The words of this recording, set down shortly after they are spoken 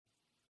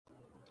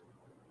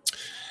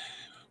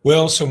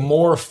Well, some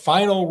more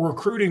final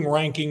recruiting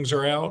rankings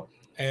are out,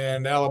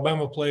 and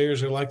Alabama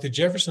players are like the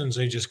Jeffersons.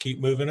 They just keep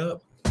moving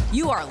up.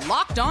 You are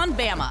Locked On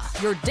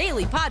Bama, your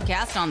daily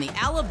podcast on the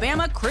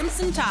Alabama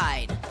Crimson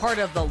Tide. Part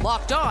of the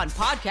Locked On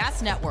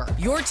Podcast Network,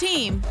 your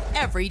team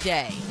every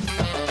day.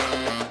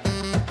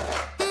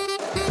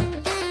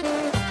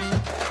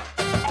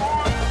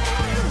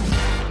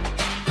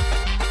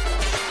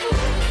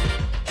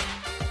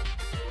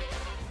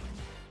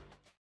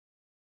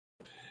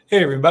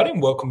 Hey, everybody,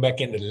 and welcome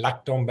back into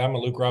Locked On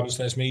Bama. Luke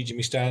Robinson, that's me.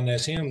 Jimmy Stein,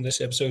 that's him. This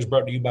episode is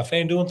brought to you by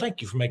FanDuel, and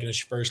thank you for making us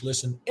your first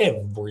listen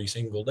every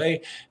single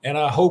day. And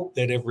I hope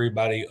that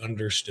everybody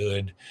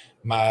understood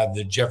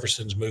the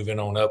Jeffersons moving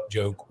on up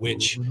joke,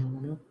 which,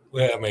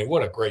 well, I mean,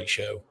 what a great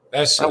show.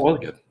 That was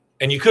good.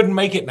 And you couldn't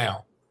make it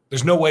now.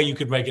 There's no way you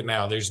could make it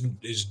now. There's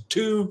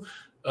too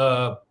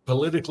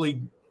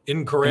politically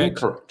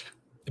incorrect.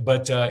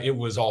 But it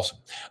was awesome.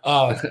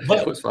 But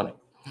it was funny.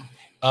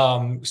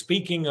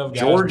 Speaking of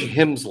George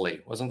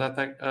Hemsley, wasn't that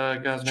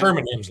guy's name?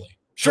 Sherman Hemsley.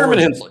 Sherman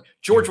Hemsley.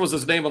 George was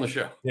his name on the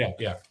show.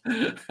 Yeah.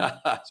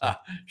 So,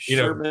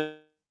 Sherman.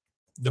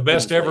 The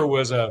best Hemsley. Ever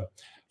was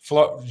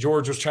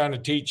George was trying to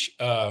teach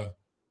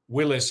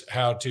Willis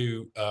how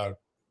to how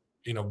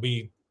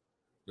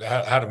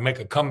to make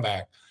a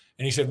comeback,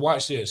 and he said,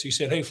 "Watch this." He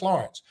said, "Hey,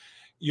 Florence,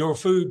 your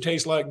food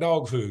tastes like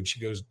dog food." She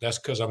goes, "That's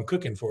because I'm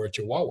cooking for a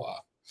Chihuahua."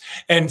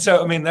 And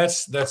so, I mean,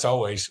 that's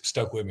always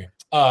stuck with me.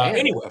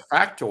 Anyway, a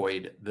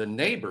factoid: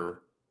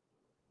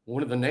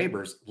 one of the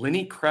neighbors,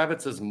 Lenny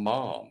Kravitz's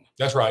mom.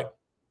 That's right.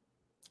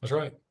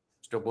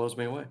 Still blows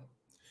me away.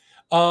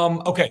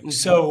 Okay,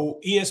 so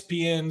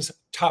ESPN's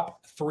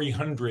top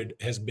 300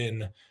 has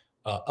been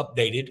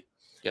updated.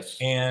 Yes,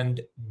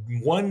 and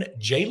one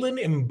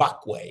Jalen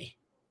Mbakwe.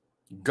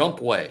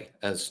 Gumpway,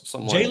 as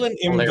someone Jalen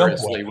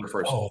hilariously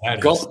refers to.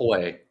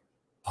 Gumpway.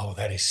 Oh,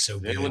 that is so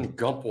good. Jalen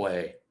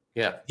Gumpway.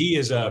 Yeah, he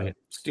is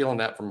stealing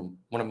that from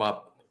one of my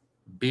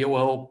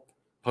BOL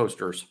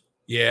posters.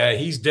 Yeah,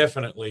 he's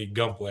definitely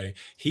Gumpway.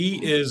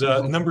 He is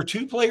number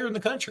 2 player in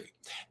the country.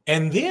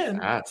 And then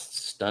that's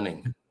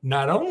stunning.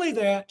 Not only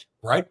that,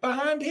 right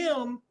behind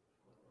him,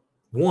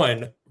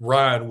 one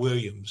Ryan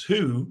Williams,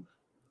 who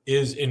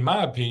is, in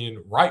my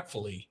opinion,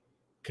 rightfully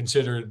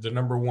considered the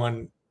number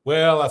 1.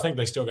 Well, I think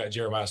they still got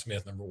Jeremiah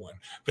Smith number 1,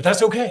 but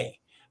that's okay.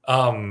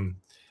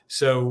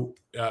 So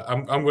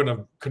I'm going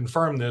to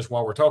confirm this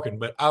while we're talking,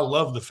 but I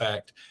love the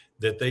fact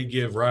that they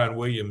give Ryan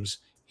Williams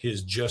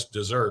his just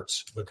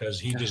desserts because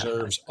he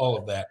deserves all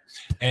of that.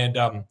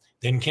 And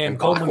then Cam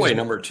Coleman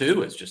number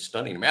 2 is just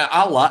stunning. Man,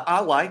 I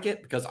like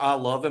it because I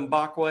love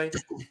Mbakwe.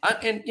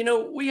 And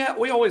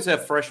we always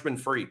have freshman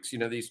freaks.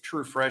 These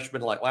true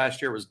freshmen. Like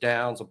last year was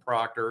Downs and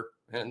Proctor,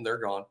 and they're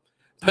gone.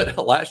 But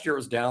last year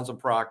was Downs and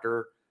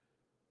Proctor.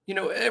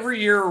 Every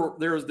year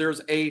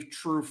there's a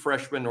true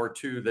freshman or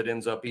two that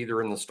ends up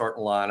either in the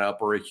starting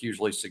lineup or a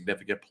hugely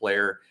significant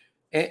player.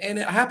 And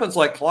it happens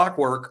like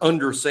clockwork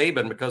under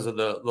Saban because of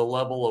the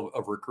level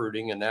of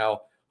recruiting. And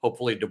now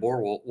hopefully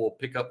DeBoer will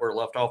pick up where it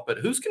left off. But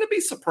who's going to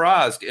be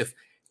surprised if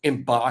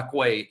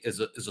Mbakwe is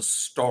a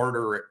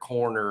starter at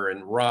corner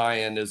and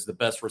Ryan is the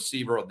best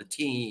receiver on the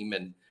team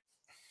and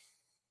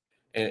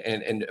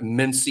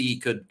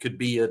Mincy could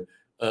be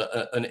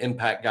an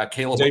impact guy.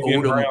 Caleb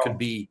Odom could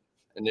be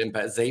an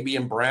impact. Xavier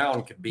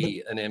Brown could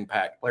be an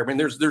impact player. I mean,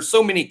 there's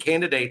so many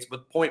candidates, but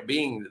the point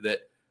being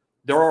that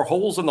there are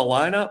holes in the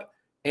lineup,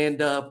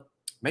 and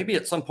maybe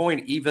at some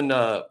point, even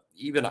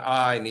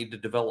I need to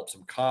develop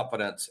some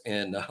confidence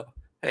in.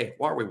 Hey,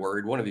 why are we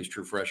worried? One of these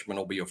true freshmen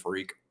will be a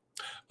freak.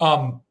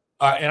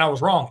 And I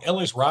was wrong.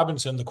 Ellis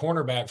Robinson, the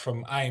cornerback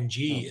from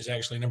IMG, is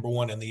actually number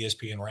 1 in the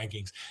ESPN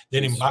rankings.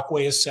 Then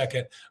Mbakwe is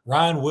second.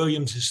 Ryan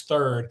Williams is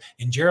third.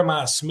 And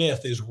Jeremiah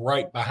Smith is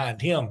right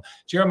behind him.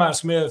 Jeremiah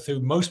Smith, who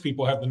most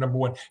people have the number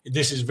 1.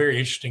 This is very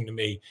interesting to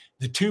me.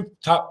 The 2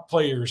 top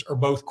players are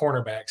both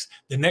cornerbacks.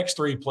 The next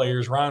 3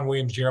 players, Ryan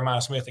Williams,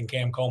 Jeremiah Smith, and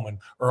Cam Coleman,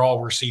 are all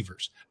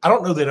receivers. I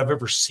don't know that I've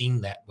ever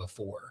seen that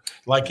before.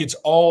 Like it's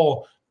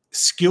all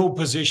skill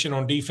position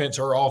on defense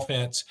or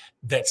offense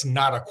that's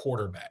not a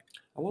quarterback.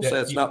 I will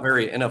say it's not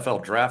very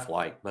NFL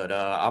draft-like, but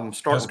I'm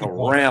starting to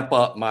ramp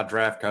up my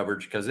draft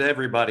coverage because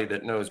everybody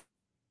that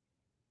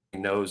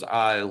knows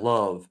I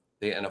love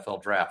the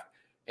NFL draft.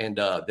 And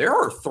there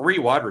are 3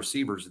 wide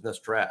receivers in this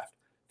draft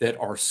that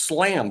are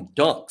slam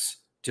dunks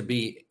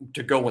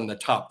to go in the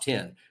top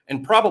 10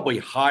 and probably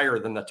higher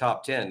than the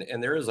top 10.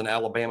 And there is an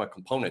Alabama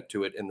component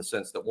to it in the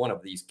sense that one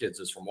of these kids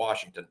is from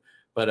Washington.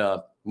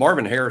 But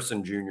Marvin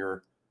Harrison Jr.,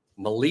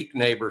 Malik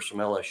Neighbors from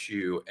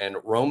LSU, and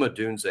Roma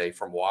Dunze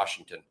from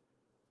Washington.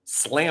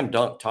 Slam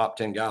dunk top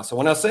 10 guys. So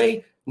when I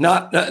say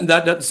that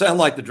doesn't sound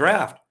like the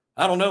draft,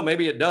 I don't know.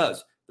 Maybe it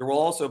does. There will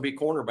also be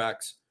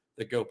cornerbacks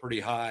that go pretty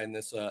high in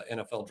this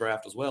NFL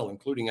draft as well,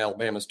 including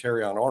Alabama's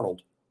Terrion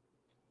Arnold.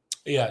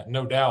 Yeah,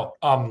 no doubt.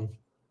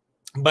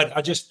 But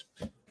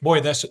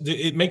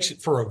it makes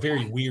it for a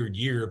very weird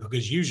year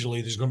because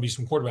usually there's going to be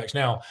some quarterbacks.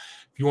 Now,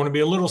 if you want to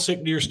be a little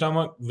sick to your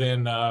stomach,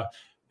 then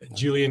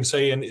Julian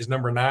Sayin is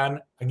number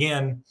 9.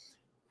 Again,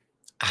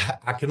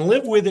 I can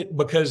live with it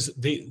because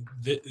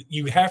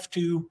you have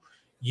to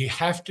you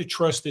have to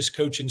trust this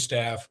coaching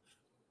staff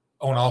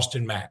on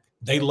Austin Mack.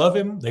 They love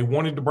him. They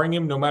wanted to bring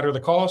him no matter the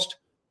cost.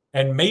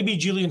 And maybe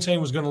Julian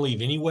Sayin was going to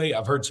leave anyway.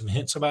 I've heard some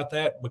hints about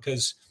that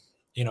because,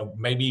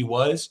 maybe he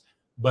was.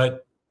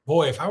 But,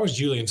 boy, if I was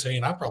Julian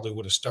Sayin, I probably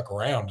would have stuck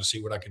around to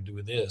see what I could do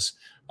with this.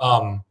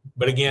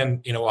 But,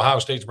 again, Ohio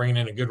State's bringing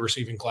in a good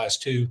receiving class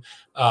too.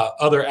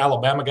 Other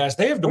Alabama guys,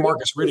 they have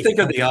DeMarcus Riddick. What do you think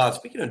of the odds?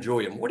 Speaking of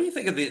Julian, what do you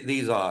think of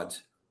these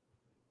odds?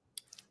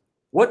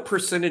 What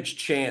percentage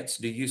chance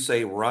do you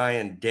say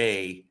Ryan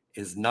Day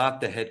is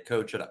not the head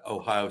coach at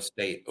Ohio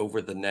State over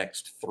the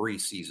next 3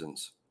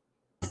 seasons?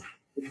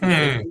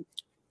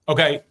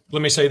 Okay,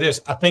 let me say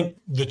this. I think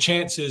the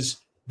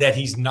chances that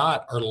he's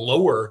not are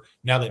lower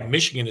now that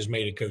Michigan has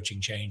made a coaching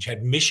change.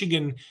 Had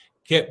Michigan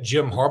kept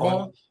Jim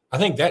Harbaugh, I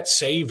think that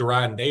saved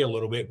Ryan Day a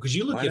little bit because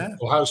you look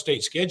at Ohio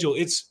State's schedule,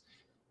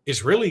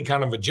 it's really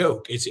kind of a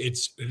joke. It's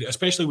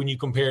especially when you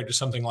compare it to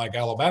something like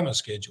Alabama's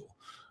schedule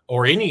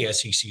or any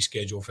SEC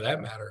schedule for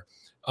that matter.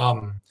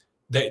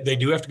 They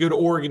do have to go to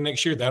Oregon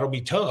next year. That'll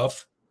be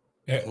tough.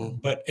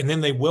 And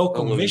then they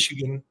welcome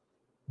Michigan.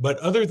 But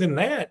other than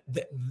that,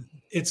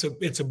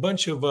 it's a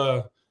bunch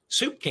of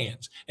soup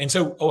cans. And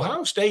so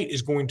Ohio State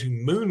is going to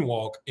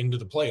moonwalk into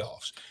the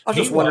playoffs. I was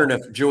just wondering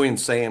if Julian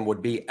Sayin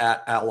would be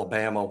at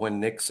Alabama when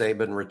Nick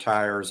Saban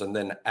retires and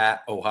then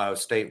at Ohio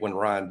State when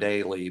Ryan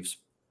Day leaves.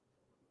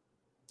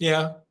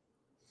 Yeah.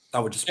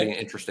 That would just be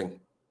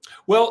interesting.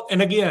 Well,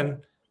 and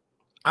again,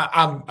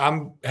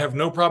 I have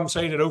no problem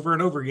saying it over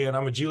and over again.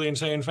 I'm a Julian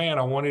Sayin fan.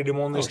 I wanted him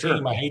on this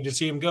team. I hate to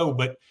see him go,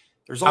 but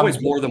there's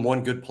always more than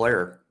one good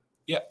player.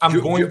 Yeah,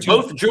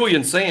 both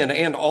Julian Sayin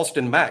and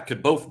Austin Mack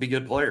could both be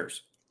good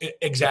players.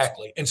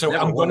 Exactly. And so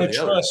I'm going to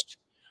trust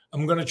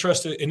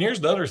it. And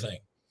here's the other thing.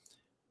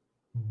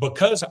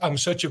 Because I'm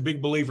such a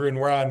big believer in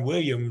Ryan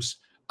Williams,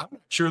 I'm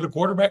not sure the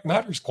quarterback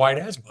matters quite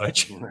as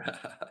much.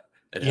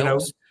 It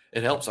helps.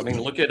 It helps. I mean,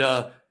 look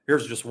at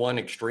here's just one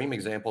extreme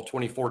example,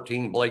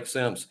 2014 Blake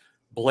Sims.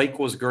 Blake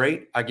was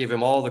great. I give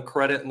him all the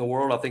credit in the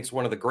world. I think it's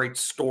one of the great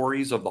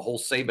stories of the whole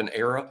Saban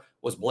era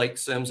was Blake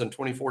Sims in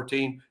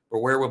 2014. But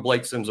where would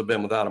Blake Sims have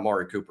been without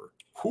Amari Cooper?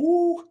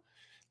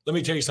 Let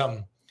me tell you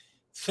something.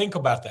 Think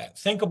about that.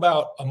 Think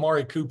about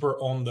Amari Cooper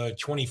on the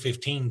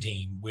 2015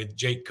 team with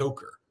Jake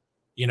Coker.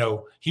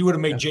 He would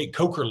have made Jake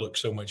Coker look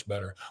so much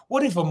better.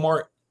 What if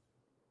Amari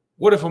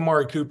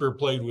Cooper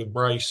played with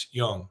Bryce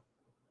Young?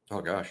 Oh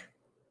gosh.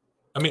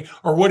 I mean,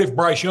 or what if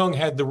Bryce Young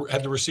had the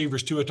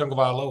receivers Tua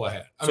Tagovailoa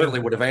had?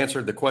 Certainly would have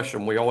answered the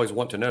question we always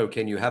want to know: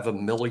 can you have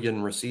 1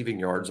 million receiving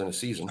yards in a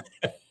season?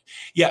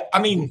 Yeah, I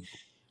mean,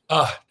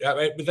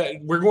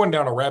 we're going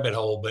down a rabbit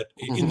hole, but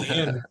in the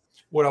end,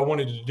 what I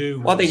wanted to do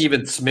was, I think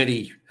even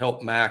Smitty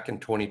helped Mac in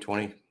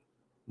 2020,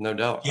 no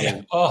doubt.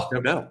 Yeah,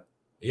 no doubt.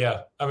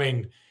 Yeah, I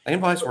mean, and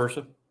vice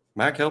versa.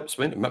 Mac helped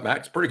Smitty.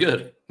 Mac's pretty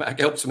good. Mac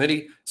helped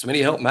Smitty.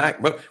 Smitty helped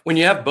Mac. But when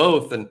you have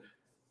both, and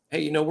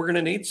hey, we're going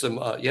to need some.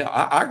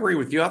 I agree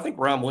with you. I think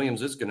Ryan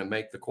Williams is going to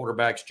make the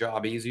quarterback's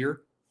job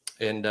easier,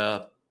 and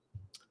the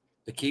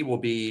key will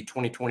be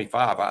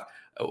 2025.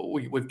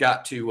 We've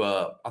got to.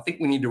 I think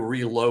we need to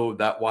reload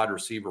that wide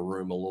receiver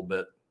room a little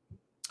bit.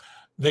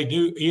 They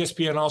do.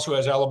 ESPN also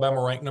has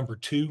Alabama ranked number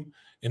 2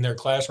 in their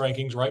class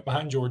rankings, right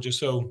behind Georgia.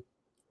 So,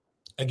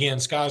 again,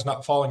 sky's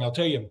not falling. I'll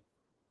tell you,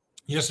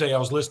 yesterday I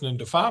was listening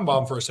to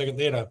Feinbaum for a second.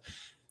 They had a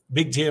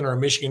Big Ten or a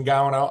Michigan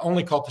guy, and I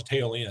only caught the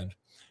tail end.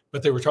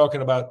 But they were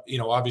talking about,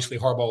 obviously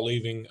Harbaugh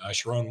leaving,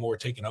 Sharon Moore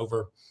taking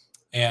over.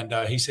 And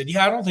he said,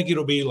 I don't think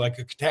it'll be like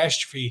a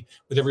catastrophe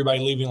with everybody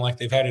leaving like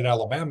they've had at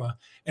Alabama.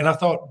 And I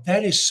thought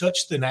that is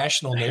such the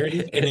national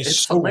narrative, and it's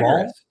so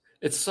hilarious. wrong.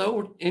 It's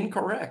so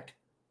incorrect.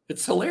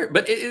 It's hilarious,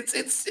 but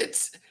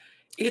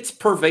it's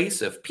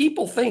pervasive.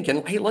 People think,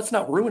 and hey, let's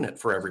not ruin it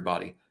for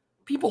everybody.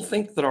 People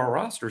think that our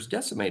roster is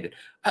decimated.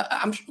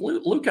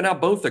 Luke and I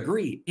both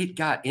agree it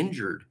got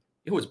injured.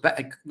 It was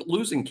bad.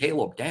 Losing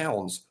Caleb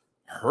Downs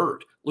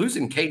hurt.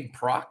 Losing Caden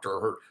Proctor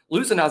hurt.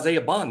 Losing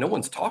Isaiah Bond, no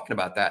one's talking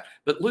about that.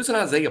 But losing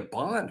Isaiah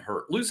Bond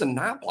hurt. Losing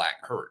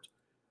Knobloch hurt.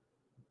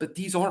 But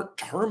these aren't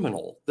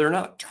terminal. They're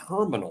not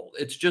terminal.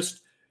 It's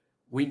just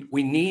we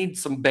need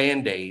some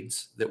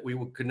Band-Aids that we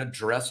can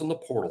address in the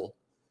portal.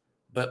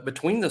 But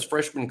between this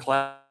freshman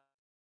class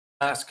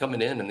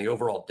coming in and the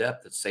overall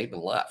depth that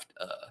Saban left,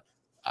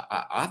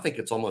 I think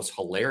it's almost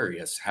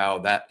hilarious how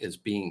that is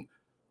being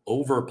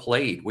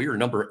overplayed. We are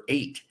number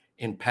 8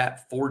 in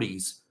Pat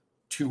Forty's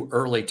too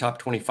early top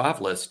 25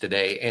 list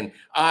today. And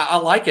I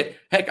like it.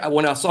 Heck,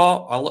 when I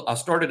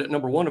started at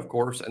number 1, of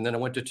course, and then I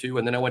went to 2,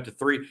 and then I went to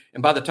 3.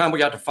 And by the time we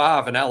got to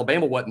 5 and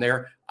Alabama wasn't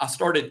there, I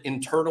started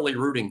internally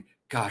rooting,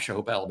 gosh, I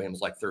hope Alabama's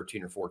like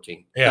 13 or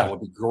 14. Yeah. That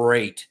would be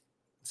great.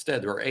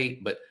 Instead, they're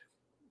 8. But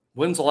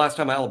when's the last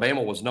time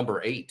Alabama was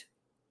number 8?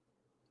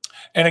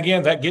 And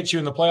again, that gets you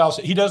in the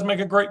playoffs. He does make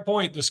a great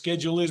point. The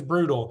schedule is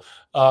brutal,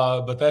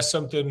 but that's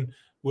something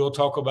we'll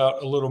talk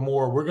about a little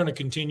more. We're going to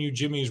continue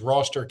Jimmy's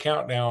roster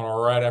countdown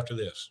right after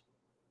this.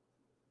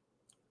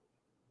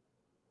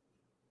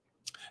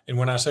 And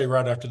when I say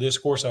right after this,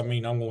 of course, I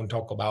mean I'm going to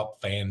talk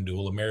about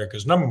FanDuel,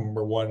 America's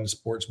 #1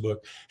 sports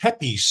book.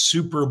 Happy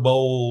Super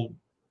Bowl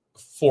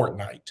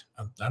fortnight.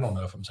 I don't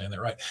know if I'm saying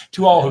that right.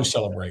 To all who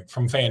celebrate,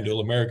 from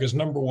FanDuel, America's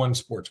 #1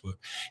 sportsbook.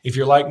 If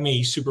you're like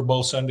me, Super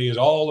Bowl Sunday is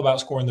all about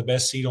scoring the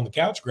best seat on the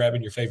couch,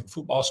 grabbing your favorite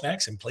football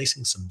snacks, and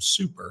placing some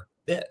super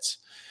bets.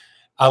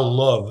 I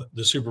love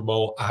the Super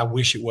Bowl. I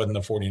wish it wasn't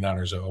the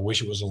 49ers, though. I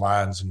wish it was the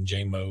Lions and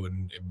J-Mo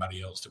and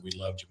everybody else that we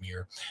love,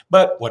 Jameer.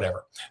 But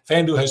whatever.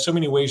 FanDuel has so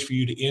many ways for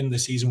you to end the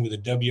season with a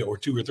W or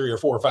 2 or 3 or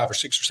 4 or 5 or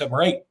 6 or 7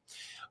 or 8.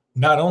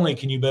 Not only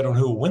can you bet on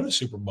who will win the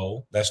Super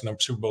Bowl, that's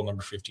Super Bowl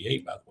number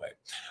 58, by the way,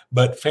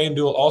 but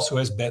FanDuel also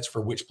has bets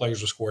for which players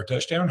will score a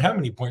touchdown, how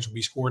many points will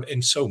be scored,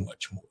 and so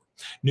much more.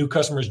 New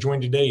customers join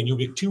today, and you'll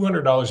get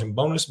 $200 in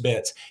bonus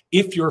bets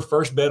if your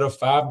first bet of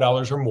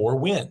 $5 or more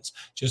wins.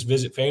 Just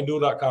visit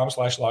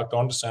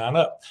FanDuel.com/lockedon to sign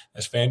up.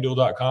 That's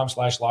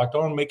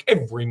FanDuel.com/lockedon. Make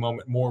every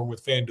moment more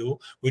with FanDuel,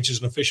 which is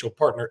an official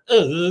partner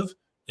of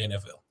the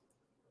NFL.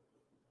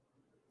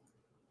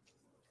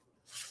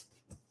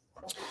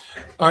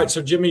 All right,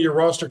 so Jimmy, your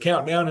roster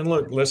countdown, and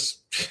look,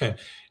 if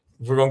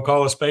we're going to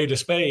call a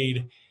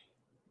spade,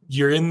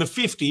 you're in the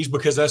 50s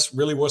because that's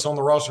really what's on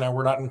the roster now.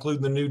 We're not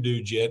including the new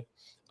dudes yet.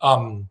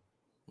 So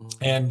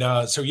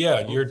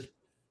yeah,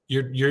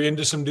 you're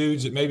into some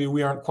dudes that maybe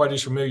we aren't quite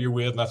as familiar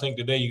with. And I think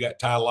today you got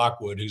Ty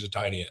Lockwood, who's a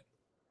tight end.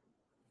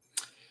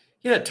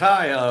 Yeah,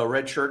 Ty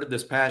redshirted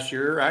this past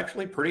year.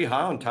 Actually pretty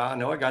high on Ty. I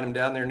know I got him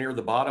down there near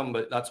the bottom,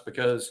 but that's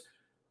because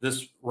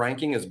this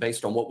ranking is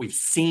based on what we've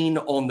seen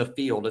on the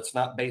field. It's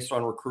not based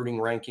on recruiting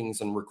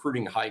rankings and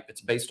recruiting hype. It's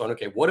based on,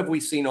 okay, what have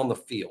we seen on the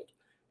field?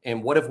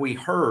 And what have we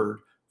heard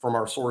from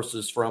our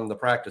sources from the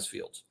practice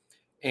fields?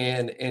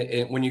 And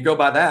when you go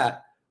by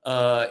that,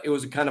 it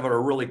was kind of a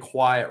really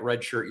quiet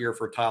redshirt year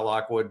for Ty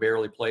Lockwood,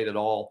 barely played at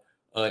all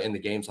in the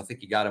games. I think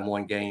he got him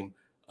one game.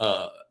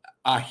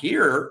 I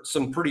hear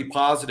some pretty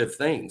positive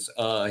things.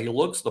 He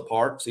looks the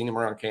part, seen him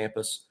around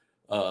campus,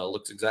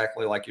 looks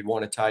exactly like you'd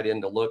want a tight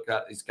end to look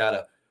at. He's got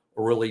a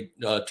really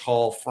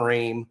tall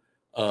frame.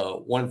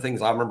 One of the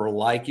things I remember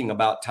liking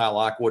about Ty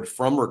Lockwood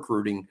from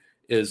recruiting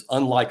is,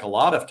 unlike a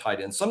lot of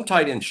tight ends, some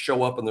tight ends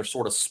show up and they're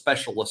sort of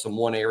specialists in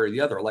one area or the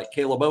other, like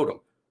Caleb Odom,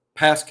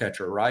 pass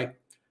catcher, right?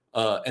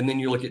 And then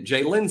you look at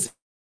Jay Lindsey,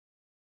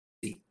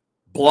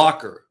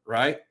 blocker,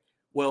 right?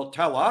 Well,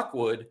 Ty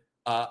Lockwood,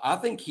 I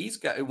think he's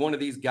got one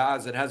of these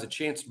guys that has a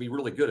chance to be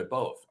really good at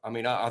both. I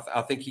mean,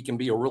 I think he can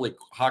be a really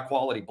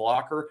high-quality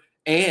blocker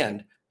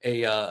and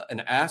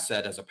an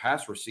asset as a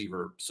pass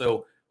receiver.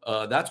 So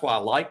that's why I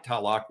like Ty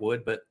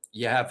Lockwood. But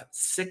you have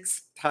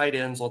 6 tight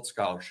ends on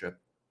scholarship,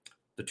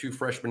 the 2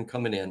 freshmen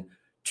coming in,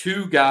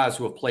 2 guys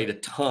who have played a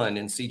ton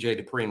in C.J.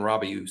 Dupree and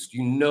Robbie Oost.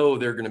 You know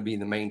they're going to be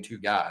the main 2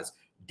 guys.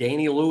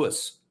 Danny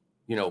Lewis,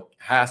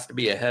 has to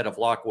be ahead of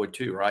Lockwood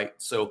too, right?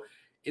 So,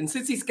 and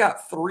since he's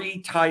got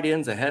 3 tight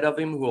ends ahead of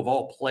him who have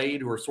all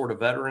played, who are sort of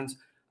veterans,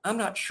 I'm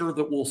not sure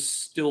that we'll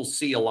still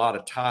see a lot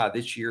of Ty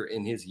this year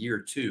in his year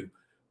 2.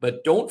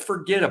 But don't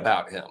forget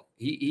about him.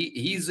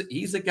 He's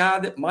a guy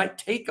that might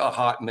take a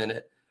hot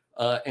minute,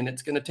 and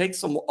it's going to take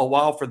a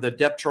while for the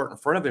depth chart in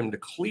front of him to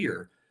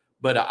clear.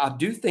 But I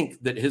do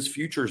think that his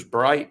future is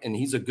bright, and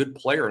he's a good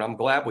player, and I'm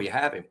glad we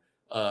have him.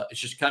 It's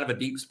just kind of a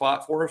deep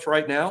spot for us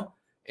right now,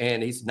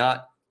 and he's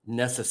not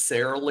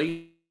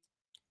necessarily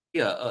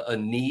a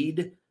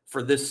need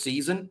for this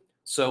season.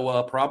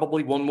 So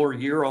probably one more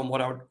year on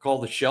what I would call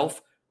the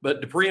shelf. But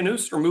Dupree and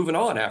Oost are moving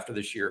on after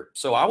this year.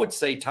 So I would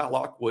say Ty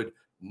Lockwood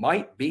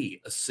might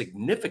be a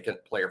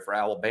significant player for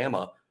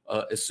Alabama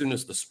as soon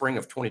as the spring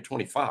of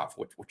 2025,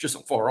 which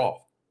isn't far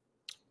off.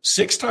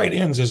 6 tight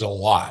ends is a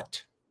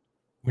lot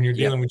when you're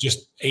dealing with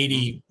just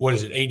 80, what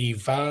is it,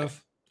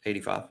 85?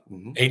 85.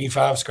 Mm-hmm.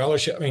 85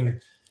 scholarship. I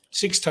mean,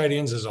 6 tight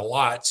ends is a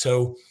lot.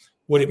 So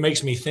what it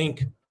makes me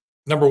think,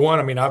 number one,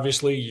 I mean,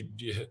 obviously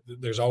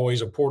there's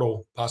always a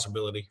portal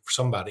possibility for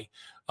somebody.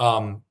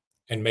 And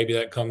maybe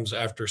that comes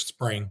after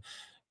spring.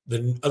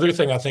 The other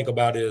thing I think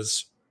about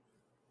is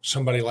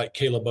somebody like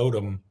Caleb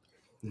Odom,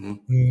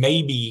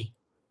 maybe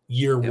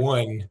year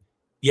 1.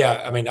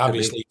 Yeah. I mean,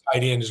 obviously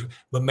tight end is,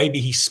 but maybe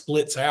he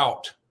splits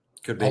out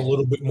a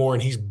little bit more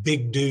and he's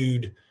big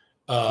dude,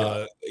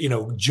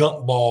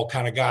 jump ball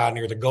kind of guy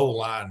near the goal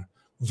line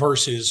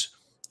versus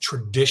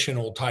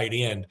traditional tight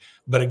end.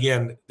 But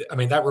again, I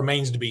mean, that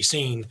remains to be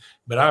seen,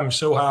 but I'm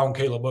so high on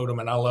Caleb Odom,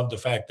 and I love the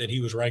fact that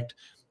he was ranked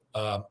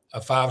a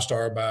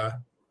 5-star by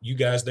you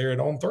guys there at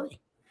On 3.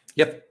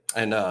 Yep.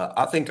 And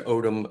I think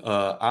Odom,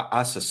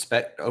 I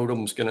suspect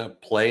Odom's going to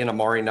play an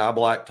Amari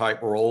Niblack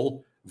type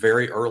role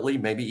very early,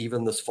 maybe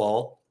even this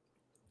fall.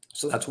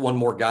 So that's one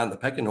more guy in the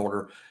pecking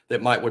order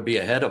that would be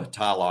ahead of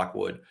Ty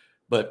Lockwood.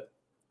 But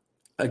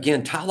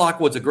again, Ty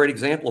Lockwood's a great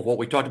example of what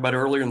we talked about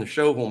earlier in the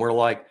show when we're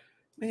like,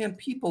 man,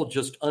 people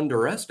just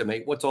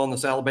underestimate what's on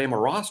this Alabama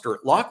roster.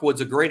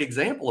 Lockwood's a great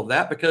example of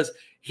that because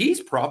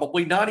he's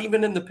probably not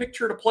even in the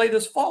picture to play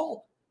this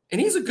fall. And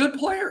he's a good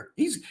player.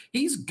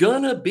 He's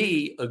going to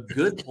be a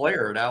good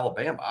player at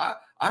Alabama.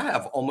 I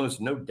have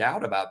almost no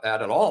doubt about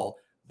that at all.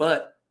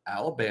 But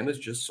Alabama's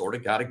just sort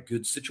of got a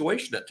good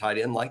situation at tight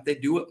end like they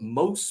do at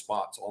most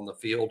spots on the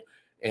field.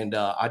 And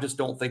I just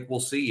don't think we'll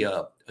see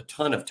a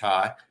ton of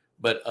Ty.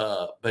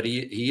 but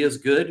he is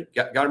good.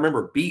 Got to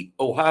remember, beat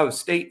Ohio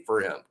State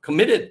for him.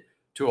 Committed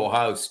to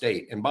Ohio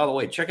State. And by the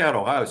way, check out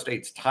Ohio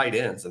State's tight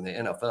ends in the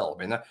NFL. I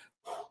mean,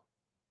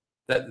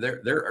 that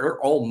they're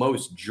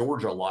almost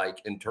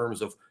Georgia-like in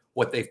terms of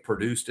what they've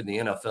produced in the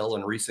NFL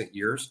in recent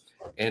years.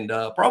 And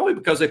probably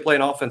because they play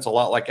an offense a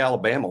lot like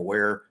Alabama,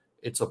 where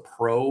it's a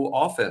pro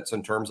offense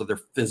in terms of their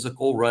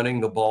physical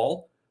running the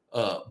ball,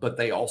 but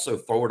they also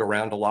throw it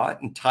around a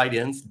lot. And tight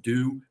ends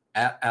do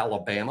at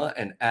Alabama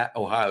and at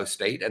Ohio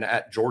State and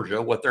at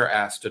Georgia what they're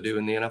asked to do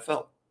in the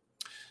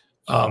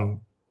NFL.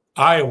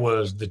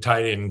 Iowa's the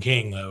tight end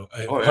king, though.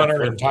 Punter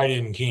sure. and tight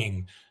end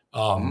king.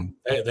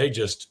 They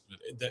just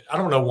 – I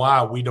don't know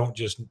why we don't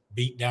just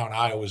beat down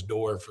Iowa's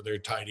door for their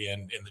tight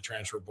end in the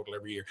transfer portal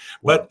every year.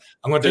 But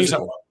I'm going to tell you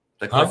something.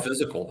 They play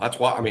physical. That's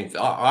why, I mean,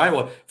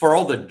 Iowa, for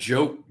all the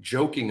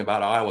joking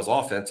about Iowa's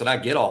offense, and I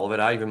get all of it,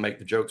 I even make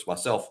the jokes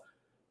myself,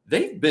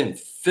 they've been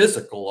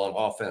physical on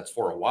offense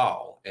for a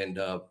while. And,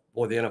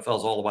 boy, the NFL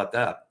is all about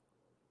that.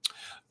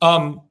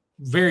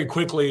 Very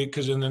quickly,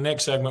 because in the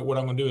next segment, what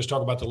I'm going to do is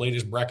talk about the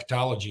latest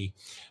bracketology.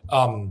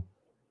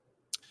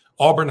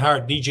 Auburn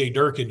hired DJ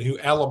Durkin, who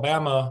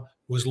Alabama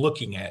was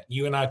looking at.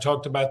 You and I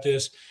talked about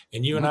this,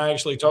 and you and I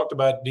actually talked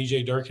about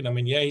DJ Durkin. I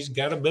mean, yeah, he's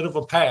got a bit of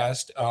a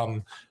past,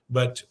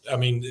 but, I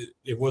mean,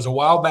 it was a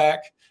while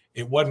back.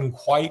 It wasn't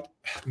quite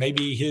 –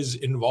 maybe his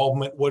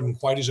involvement wasn't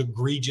quite as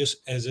egregious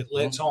as it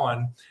lets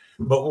on.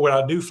 But what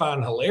I do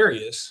find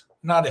hilarious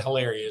 – not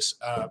hilarious,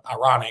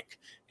 ironic,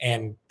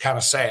 and kind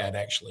of sad,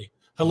 actually.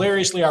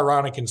 Hilariously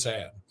ironic and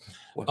sad.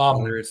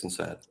 Hilarious and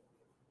sad.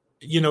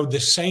 You know, the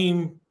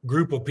same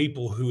group of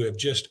people who have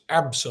just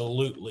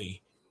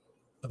absolutely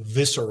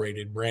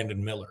eviscerated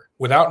Brandon Miller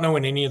without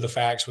knowing any of the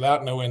facts,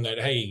 without knowing that,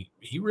 hey,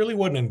 he really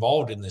wasn't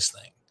involved in this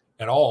thing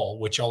at all,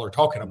 which y'all are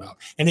talking about.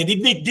 And it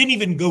didn't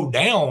even go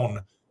down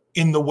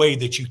in the way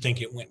that you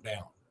think it went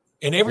down.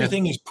 And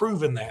everything is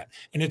proven that.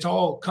 And it's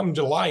all come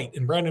to light.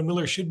 And Brandon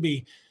Miller should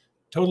be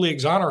totally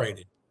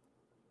exonerated.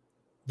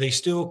 They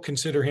still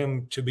consider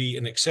him to be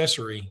an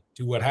accessory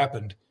to what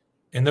happened.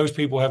 And those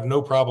people have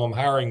no problem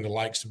hiring the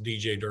likes of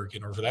DJ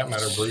Durkin, or for that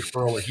matter, Bruce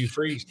Pearl or Hugh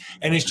Freeze.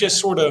 And it's just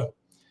sort of,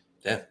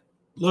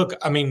 look,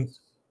 I mean,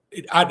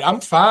 I'm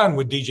fine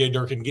with DJ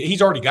Durkin.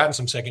 He's already gotten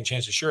some second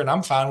chances, sure, and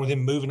I'm fine with him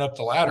moving up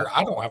the ladder.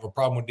 I don't have a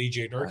problem with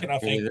DJ Durkin. I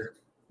think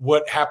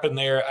what happened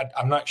there,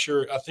 I'm not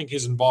sure. I think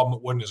his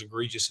involvement wasn't as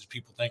egregious as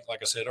people think, like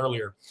I said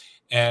earlier.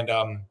 And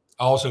I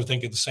also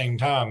think at the same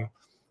time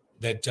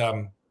that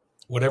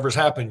whatever's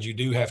happened, you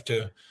do have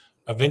to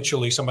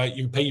eventually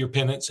you pay your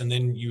penance, and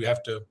then you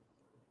have to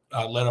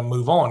let them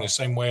move on. The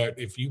same way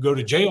if you go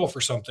to jail for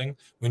something,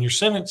 when your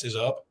sentence is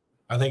up,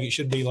 I think it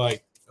should be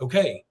like,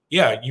 okay,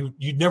 yeah,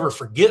 you'd never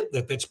forget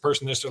that this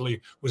person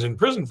necessarily was in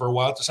prison for a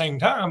while. At the same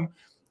time,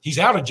 he's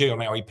out of jail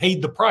now. He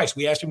paid the price.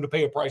 We asked him to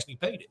pay a price, and he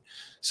paid it.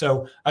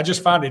 So I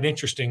just find it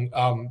interesting.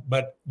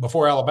 But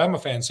before Alabama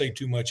fans say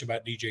too much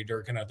about DJ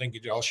Durkin, I think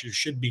it also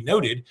should be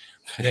noted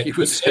that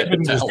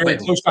Saban was very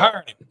close to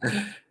hiring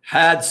him.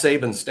 Had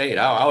Saban stayed,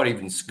 I would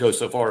even go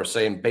so far as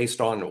saying,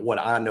 based on what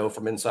I know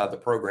from inside the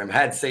program,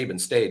 had Saban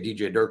stayed,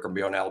 DJ Durkin would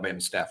be on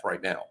Alabama's staff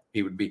right now.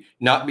 He would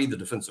not be the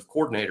defensive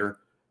coordinator.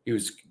 He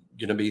was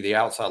going to be the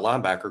outside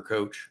linebacker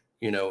coach,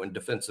 and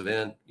defensive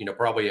end,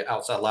 probably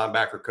outside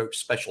linebacker coach,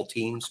 special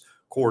teams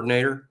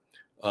coordinator.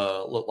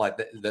 Looked like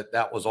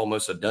that was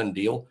almost a done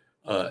deal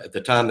at the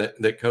time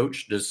that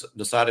coach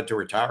decided to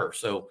retire.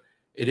 So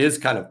it is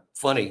kind of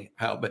funny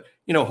how, but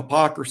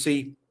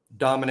hypocrisy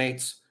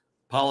dominates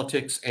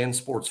politics and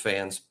sports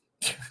fans.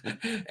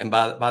 And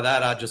by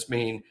that, I just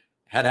mean,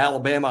 had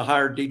Alabama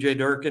hired DJ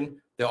Durkin,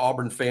 the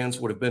Auburn fans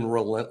would have been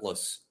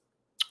relentless.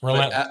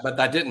 But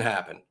that didn't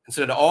happen.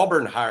 Instead,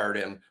 Auburn hired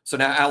him. So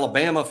now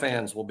Alabama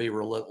fans will be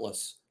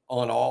relentless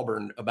on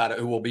Auburn about it,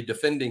 who will be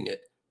defending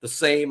it. The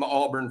same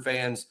Auburn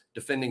fans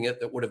defending it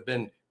that would have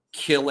been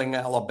killing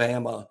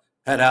Alabama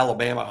had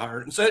Alabama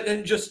hired. And so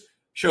it just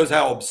shows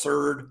how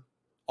absurd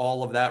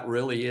all of that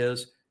really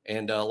is.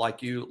 And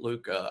like you,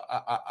 Luke,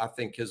 I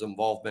think his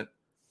involvement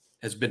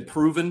has been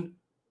proven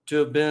to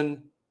have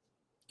been,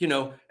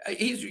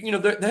 he's,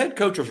 the head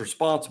coach was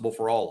responsible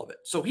for all of it.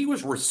 So he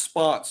was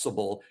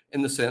responsible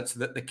in the sense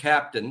that the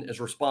captain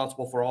is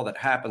responsible for all that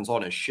happens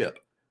on his ship.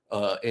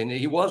 And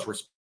he was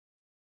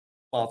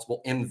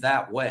responsible in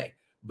that way.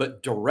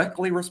 But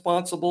directly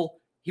responsible,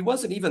 he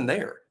wasn't even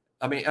there.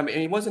 I mean,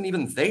 he wasn't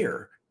even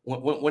there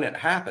when it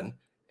happened.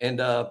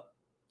 And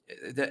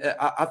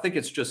I think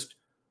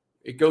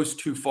it goes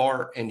too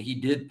far. And he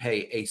did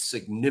pay a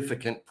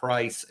significant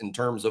price in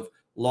terms of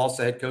lost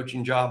a head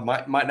coaching job.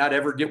 Might not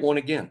ever get one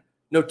again.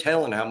 No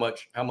telling how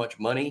much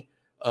money.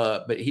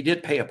 But he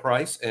did pay a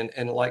price.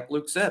 And like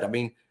Luke said, I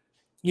mean,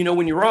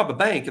 when you rob a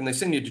bank and they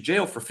send you to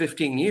jail for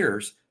 15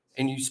 years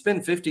and you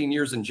spend 15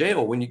 years in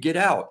jail, when you get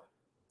out,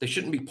 they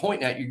shouldn't be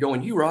pointing at you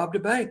going, you robbed a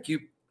bank. You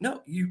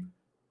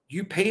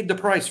paid the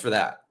price for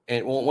that.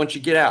 And once you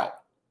get out,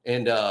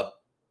 and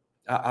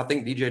I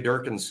think DJ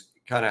Durkin's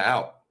kind of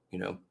out,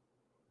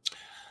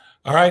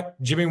 All right,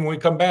 Jimmy, when we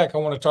come back, I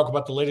want to talk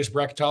about the latest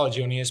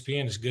bracketology on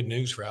ESPN. It's good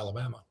news for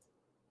Alabama.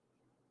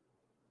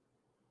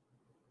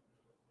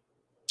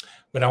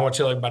 But I want to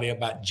tell everybody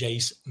about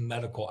Jace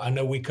Medical. I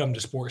know we come to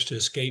sports to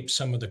escape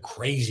some of the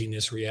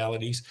craziness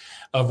realities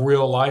of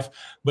real life,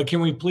 but can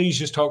we please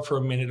just talk for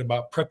a minute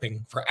about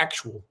prepping for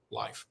actual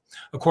life?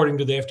 According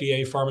to the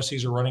FDA,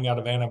 pharmacies are running out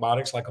of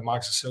antibiotics like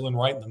amoxicillin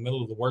right in the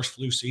middle of the worst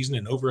flu season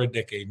in over a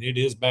decade. And it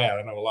is bad.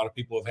 I know a lot of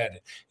people have had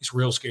it. It's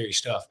real scary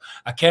stuff.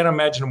 I can't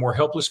imagine a more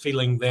helpless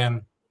feeling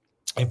than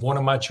if one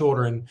of my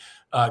children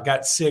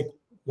got sick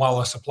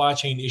while a supply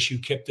chain issue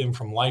kept them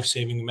from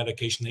life-saving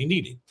medication they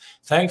needed.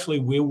 Thankfully,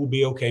 we will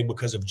be okay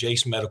because of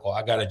Jace Medical.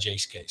 I got a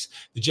Jace case.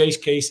 The Jace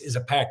case is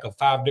a pack of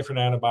 5 different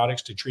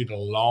antibiotics to treat a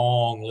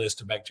long list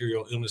of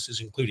bacterial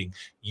illnesses, including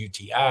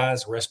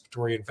UTIs,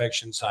 respiratory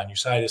infections,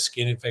 sinusitis,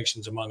 skin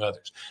infections, among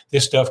others.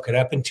 This stuff could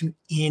happen to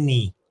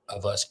any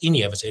of us at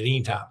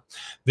any time.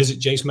 Visit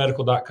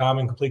jacemedical.com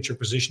and complete your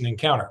physician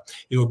encounter.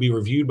 It will be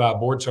reviewed by a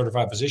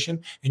board-certified physician,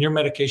 and your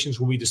medications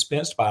will be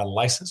dispensed by a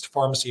licensed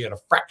pharmacy at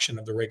a fraction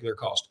of the regular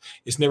cost.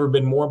 It's never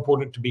been more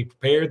important to be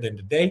prepared than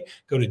today.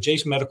 Go to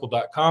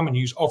jacemedical.com and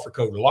use offer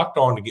code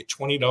LOCKEDON to get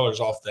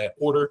 $20 off that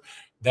order.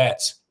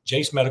 That's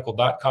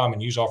jacemedical.com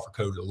and use offer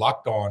code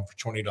LOCKEDON for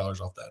 $20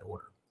 off that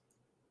order.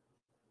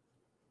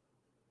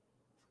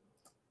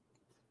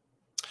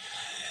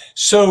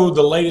 So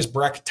the latest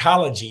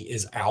bracketology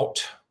is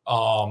out.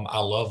 I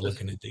love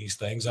looking at these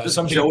things.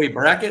 Joey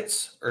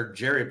Brackets or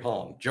Jerry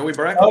Palm? Joey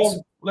Brackets?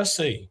 Let's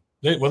see.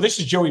 Well, this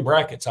is Joey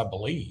Brackets, I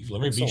believe.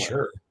 Let me be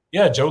sure.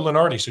 Yeah, Joe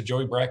Lenardi. So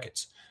Joey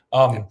Brackets.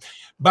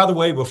 By the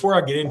way, before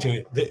I get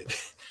into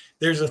it,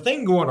 there's a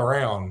thing going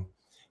around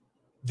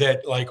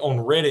that, like on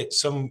Reddit,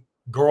 some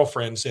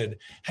girlfriend said,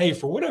 "Hey,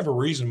 for whatever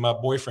reason, my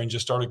boyfriend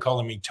just started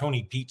calling me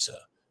Tony Pizza.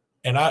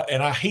 And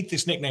I hate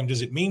this nickname.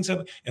 Does it mean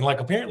something?" And like,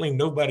 apparently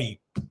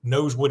nobody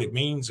knows what it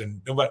means. And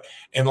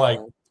like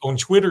on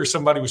Twitter,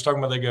 somebody was talking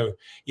about, they go,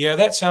 "Yeah,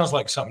 that sounds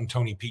like something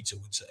Tony Pizza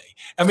would say."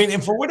 I mean,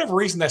 and for whatever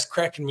reason, that's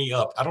cracking me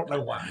up. I don't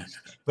know why,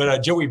 but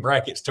Joey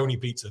Brackets, Tony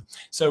Pizza.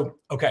 So,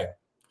 okay.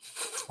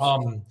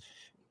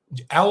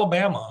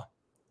 Alabama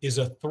is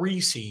a 3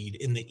 seed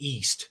in the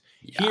East.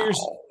 Here's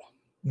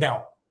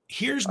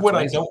what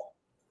I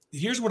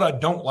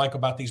don't like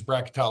about these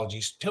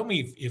bracketologies. Tell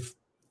me if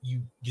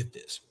you get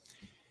this.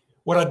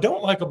 What I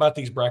don't like about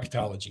these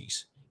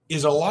bracketologies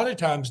is a lot of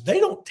times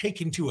they don't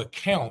take into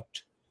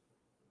account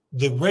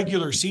the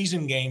regular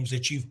season games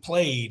that you've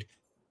played,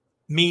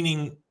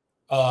 meaning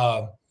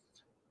about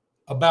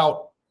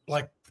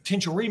like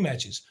potential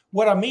rematches.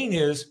 What I mean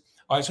is,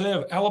 all right, so they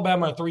have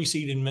Alabama a 3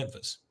 seed in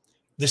Memphis.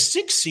 The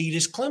 6 seed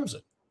is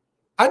Clemson.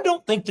 I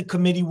don't think the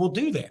committee will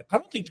do that. I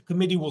don't think the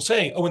committee will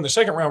say, "Oh, in the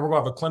second round, we're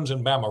going to have a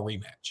Clemson-Bama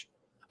rematch."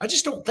 I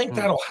just don't think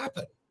that'll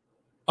happen.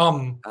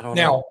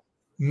 Now,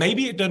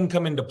 maybe it doesn't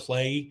come into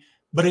play,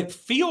 but it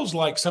feels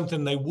like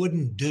something they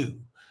wouldn't do.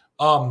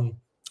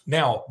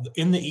 Now,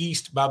 in the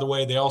East, by the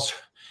way, they also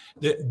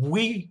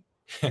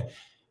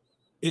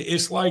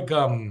it's like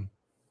sometimes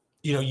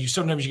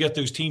you get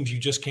those teams you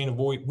just can't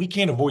avoid. We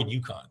can't avoid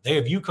UConn. They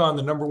have UConn,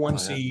 the number 1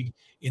 seed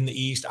in the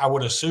East. I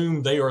would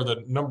assume they are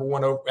the number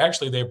 1.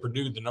 Actually, they have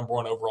Purdue, the number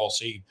 1 overall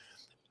seed.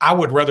 I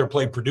would rather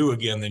play Purdue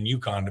again than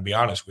UConn, to be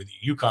honest with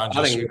you. I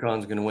think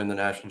UConn's going to win the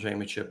national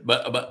championship.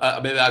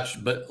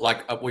 But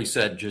like we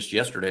said just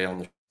yesterday on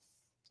the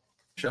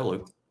show,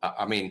 Luke,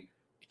 I mean,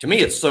 to me,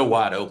 it's so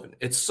wide open.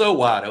 It's so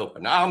wide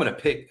open. Now I'm going to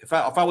pick, if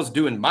I was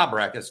doing my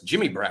brackets,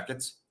 Jimmy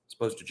Brackets, as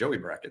opposed to Joey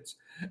Brackets.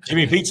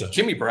 Jimmy Pizza.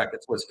 Jimmy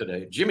Brackets was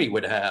today. Jimmy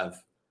would have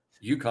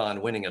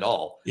UConn winning it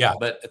all. Yeah.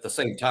 But at the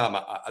same time,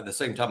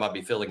 I'd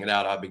be filling it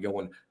out. I'd be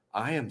going,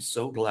 I am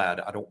so glad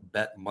I don't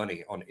bet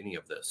money on any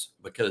of this,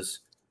 because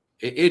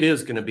it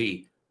is going to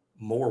be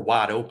more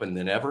wide open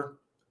than ever.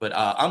 But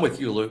I'm with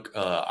you, Luke.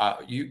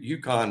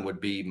 UConn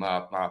would be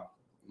my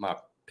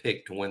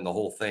pick to win the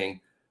whole thing,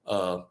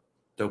 though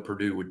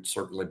Purdue would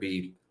certainly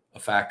be a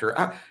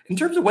factor. In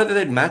terms of whether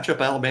they'd match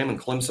up Alabama and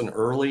Clemson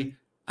early,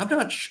 I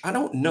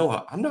don't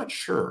know. I'm not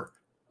sure.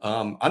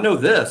 I know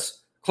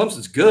this.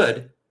 Clemson's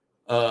good,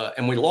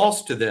 and we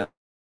lost to them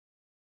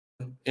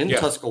in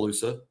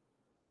Tuscaloosa.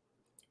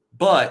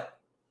 But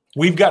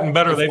we've gotten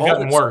better. They've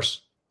gotten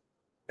worse.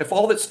 If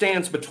all that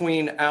stands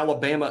between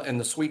Alabama and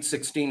the Sweet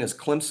 16 is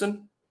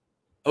Clemson,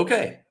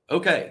 okay.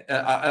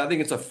 I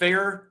think it's a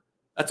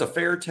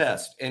fair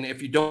test. And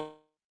if you don't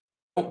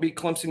beat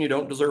Clemson, you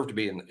don't deserve to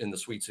be in the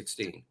Sweet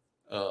 16.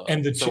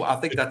 So I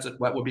think that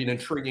would be an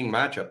intriguing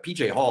matchup.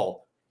 PJ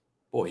Hall,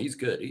 boy, he's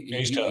good.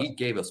 He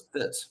gave us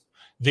fits.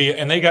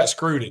 And they got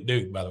screwed at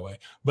Duke, by the way.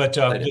 But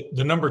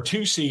the number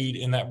 2 seed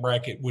in that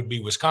bracket would be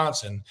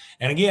Wisconsin.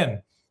 And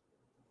again,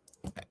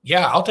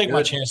 I'll take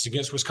my chance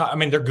against Wisconsin. I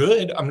mean, they're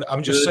good.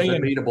 I'm just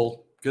saying.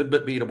 Good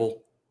but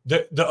beatable.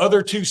 The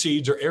other 2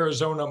 seeds are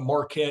Arizona,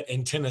 Marquette,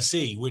 and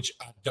Tennessee, which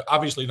I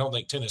obviously don't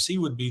think Tennessee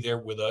would be there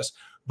with us.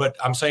 But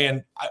I'm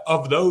saying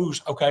of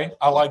those, okay,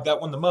 I like that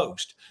one the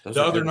most.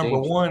 The other number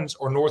ones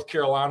are North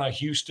Carolina,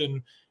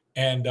 Houston,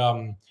 and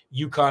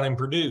UConn and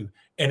Purdue.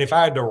 And if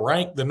I had to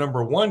rank the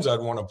number ones I'd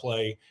want to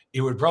play,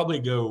 it would probably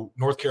go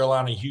North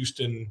Carolina,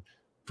 Houston,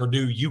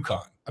 Purdue,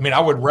 UConn. I mean, I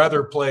would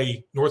rather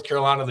play North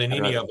Carolina than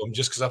any of them,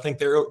 just because I think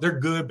they're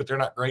good, but they're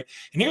not great.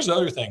 And here's the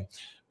other thing.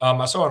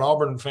 I saw an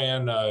Auburn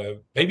fan,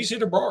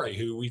 Babysitter Bari,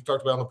 who we've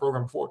talked about on the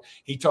program before.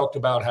 He talked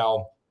about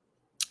how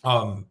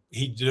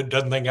he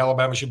doesn't think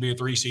Alabama should be a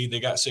 3 seed. They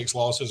got 6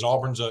 losses.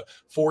 Auburn's a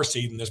 4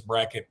 seed in this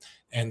bracket,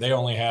 and they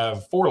only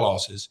have 4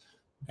 losses.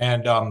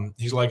 And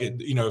he's like,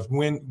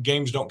 if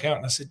games don't count.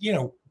 And I said,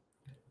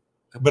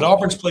 but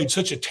Auburn's played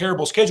such a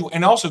terrible schedule,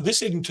 and also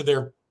this isn't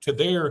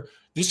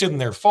this isn't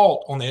their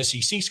fault on the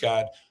SEC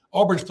side.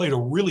 Auburn's played a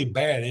really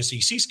bad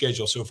SEC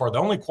schedule so far. The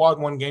only quad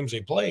 1 games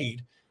they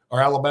played are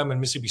Alabama and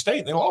Mississippi State,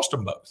 and they lost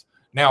them both.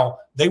 Now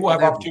they will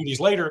have opportunities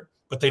later,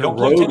 but they don't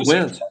play road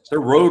wins.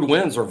 Their road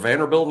wins are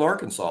Vanderbilt and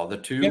Arkansas, the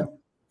 2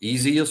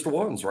 easiest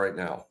ones right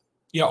now.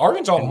 Yeah,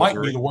 Arkansas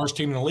might be the worst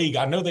team in the league.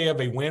 I know they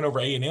have a win over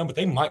A&M, but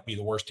they might be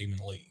the worst team in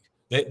the league.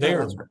 They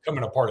are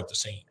coming apart at the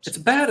seams. It's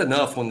bad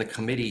enough when the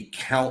committee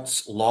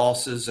counts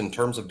losses in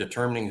terms of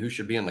determining who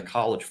should be in the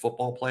college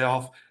football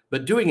playoff,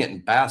 but doing it in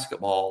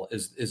basketball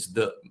is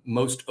the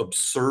most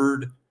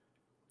absurd.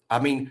 I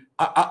mean,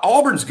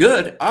 Auburn's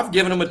good. I've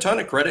given them a ton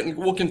of credit and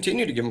will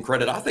continue to give them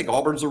credit. I think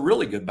Auburn's a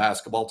really good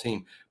basketball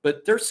team,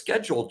 but their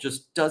schedule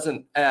just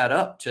doesn't add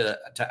up to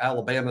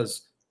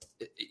Alabama's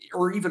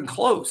or even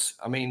close.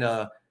 I mean,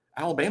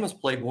 Alabama's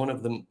played one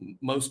of the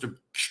most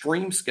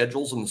extreme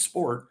schedules in the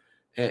sport,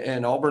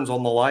 and Auburn's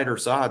on the lighter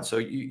side. So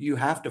you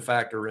have to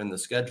factor in the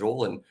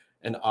schedule,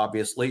 and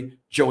obviously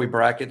Joey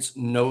Brackets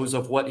knows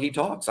of what he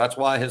talks. That's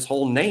why his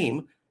whole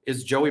name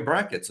is Joey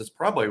Brackets. It's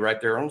probably right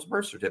there on his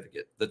birth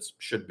certificate. That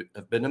should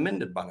have been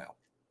amended by now.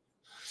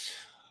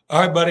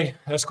 All right, buddy.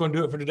 That's going to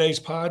do it for today's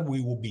pod.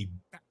 We will be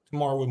back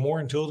tomorrow with more.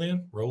 Until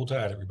then, roll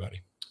tide,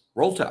 everybody.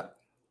 Roll tide.